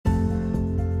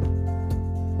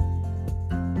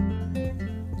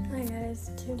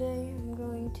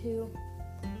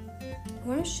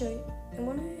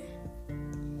want to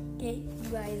get you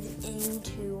guys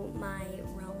into my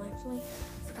realm. Actually, I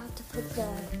forgot to put the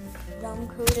realm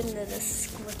code in the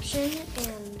description,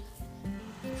 and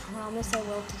I promise I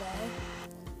will today.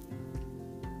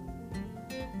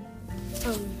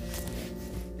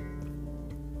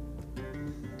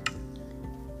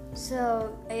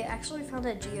 So I actually found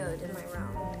a geode in my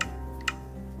realm.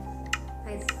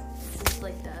 This is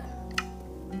like the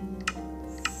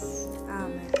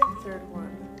third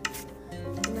one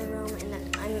in my realm, and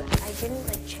I didn't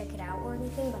like check it out or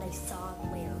anything, but I saw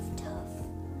a layer of tuff,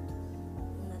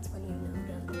 and that's when you know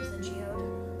that there's a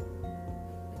geode.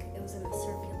 Like, it was in a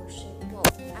circular shape. Well,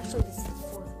 actually, this is the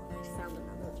fourth one. I found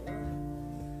another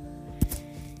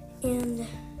geode, and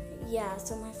yeah.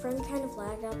 So my friend kind of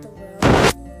lagged out the room,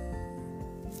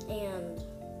 and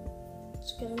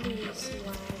it's gonna be some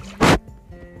lag.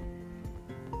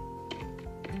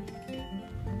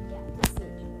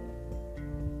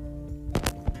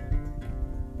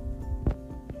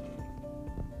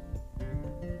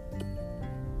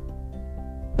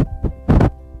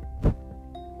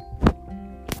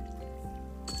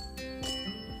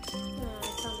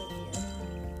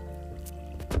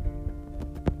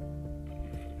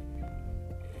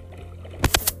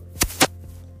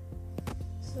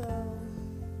 So,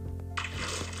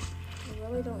 I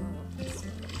really don't know what to say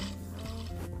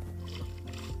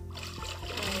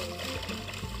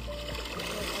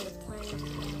I was planning to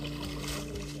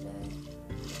do today.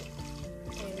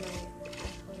 I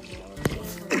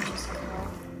might just call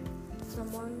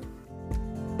someone.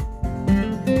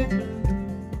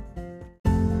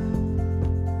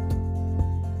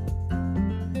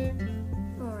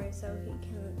 Alright, so he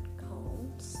can call,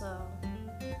 so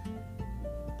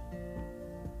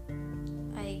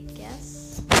I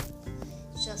guess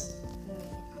it's just me.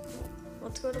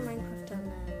 Let's go to Minecraft on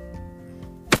that.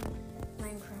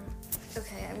 Minecraft.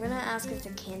 Okay, I'm gonna ask if the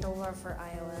candles are for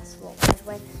iOS. Well, by the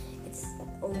way, it's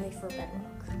only for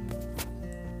Bedrock.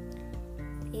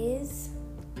 Is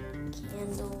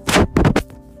candle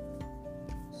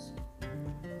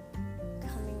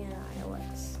coming in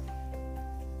iOS?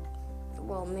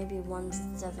 Well, maybe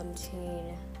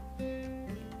 1.17.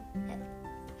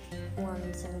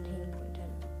 1.17.10.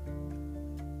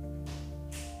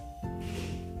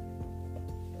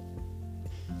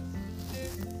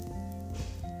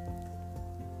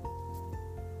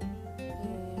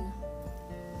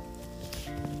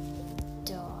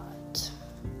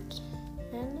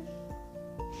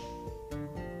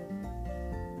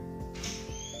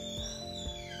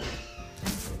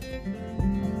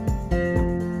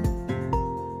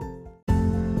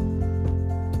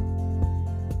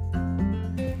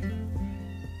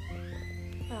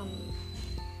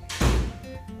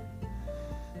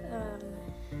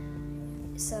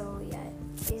 So yeah,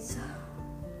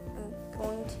 I'm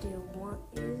going to do what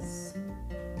is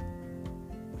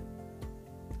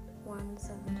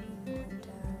 1.17.10,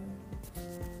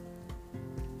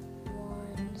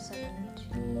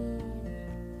 1.17.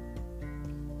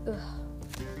 Ugh.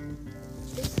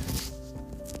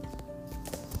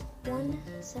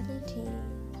 1.17.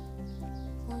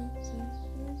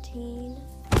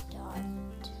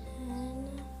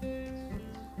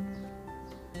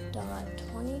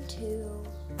 1.17.10.22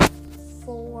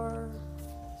 for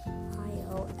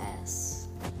iOS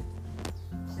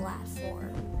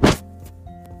platform.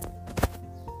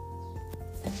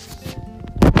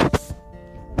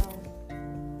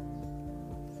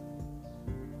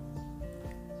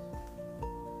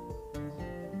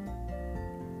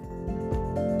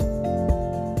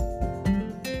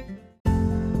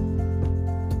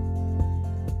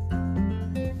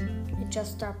 It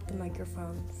just stopped the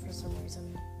microphone for some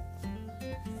reason.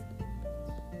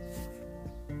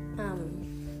 I'm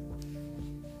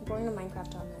going to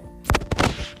Minecraft on it.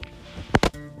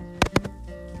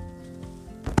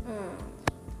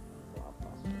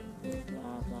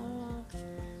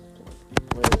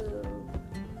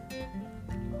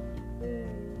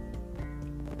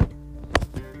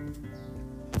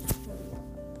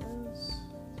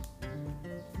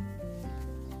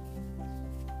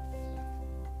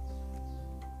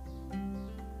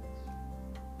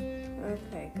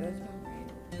 Okay, goes my brain.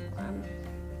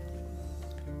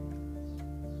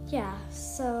 Yeah,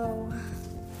 so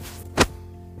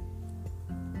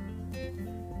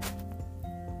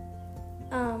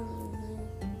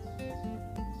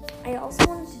I also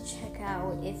wanted to check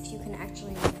out if you can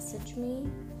actually message me.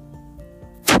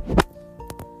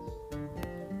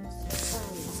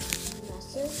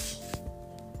 Message.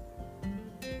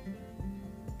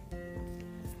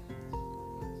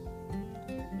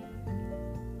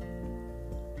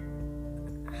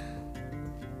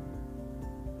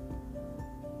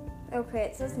 Okay,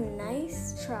 it says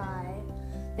nice try,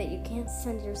 but you can't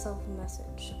send yourself a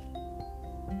message.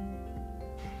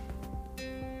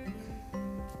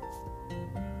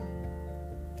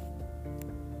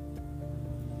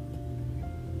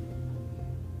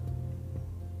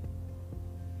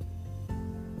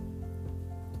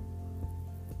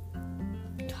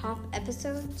 Top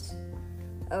episodes?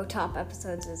 Oh, top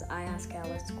episodes is I Ask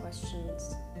Alice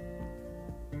Questions.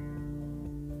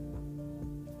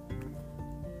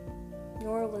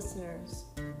 Your listeners.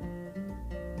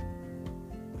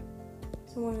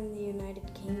 Someone in the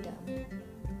United Kingdom.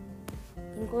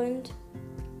 England.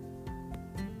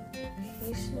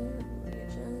 Asian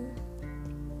region.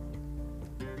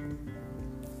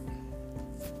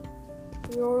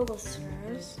 Your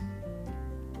listeners.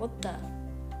 What the?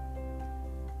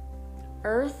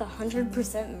 Earth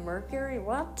 100% Mercury?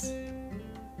 What?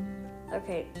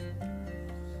 Okay.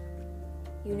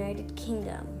 United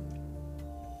Kingdom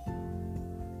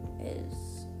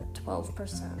is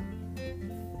 12%.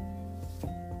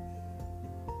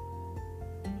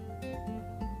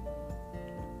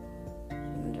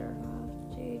 Gender, not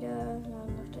data, not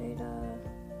enough data.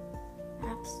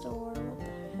 App Store, what the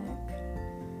heck?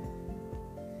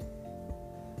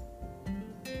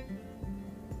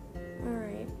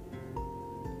 Alright.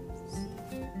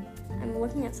 I'm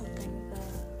looking at something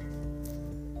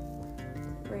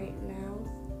right now.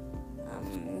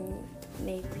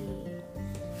 Maybe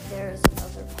there's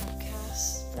other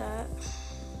podcasts that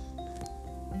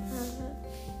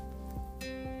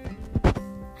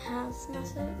has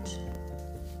message.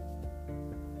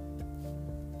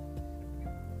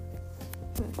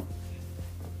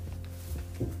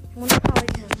 I wonder how I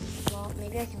can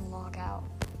maybe I can log out.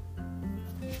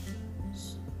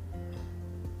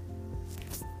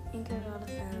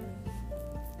 Anchor.fm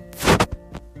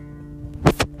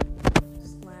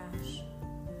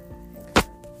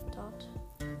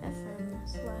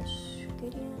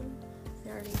 /Gideon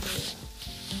 30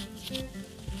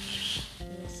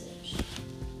 message.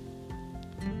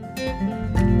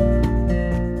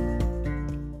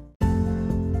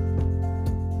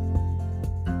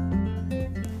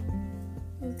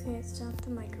 Okay, stop the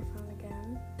microphone again.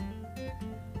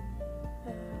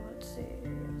 Let's see.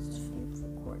 It's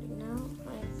recording now.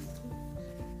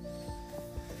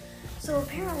 So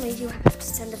apparently you have to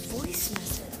send a voice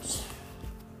message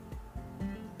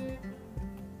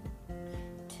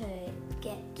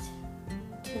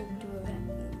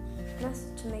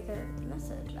to make a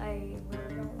message. I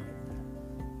really don't like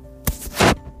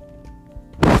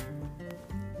that.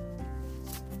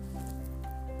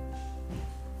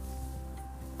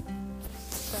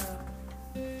 So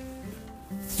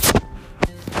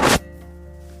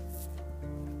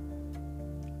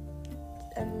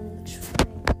I'm trying.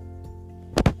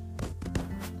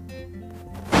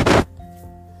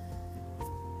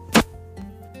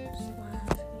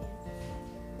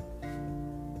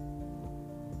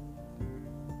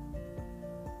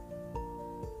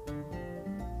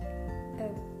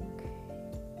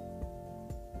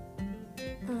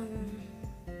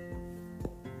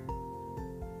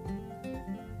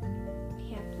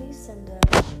 Please send a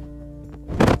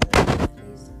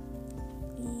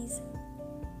please.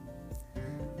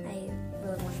 I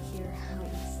really want to hear how you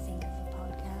think of the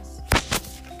podcast.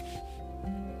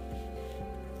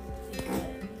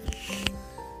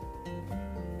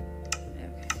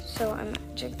 Okay, so I'm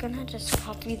gonna just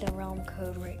copy the realm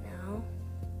code right now.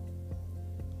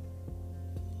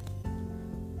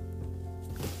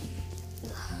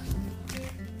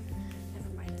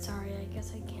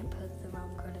 I can't put the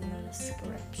realm code in the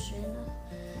description,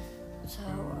 so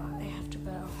I have to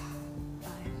go.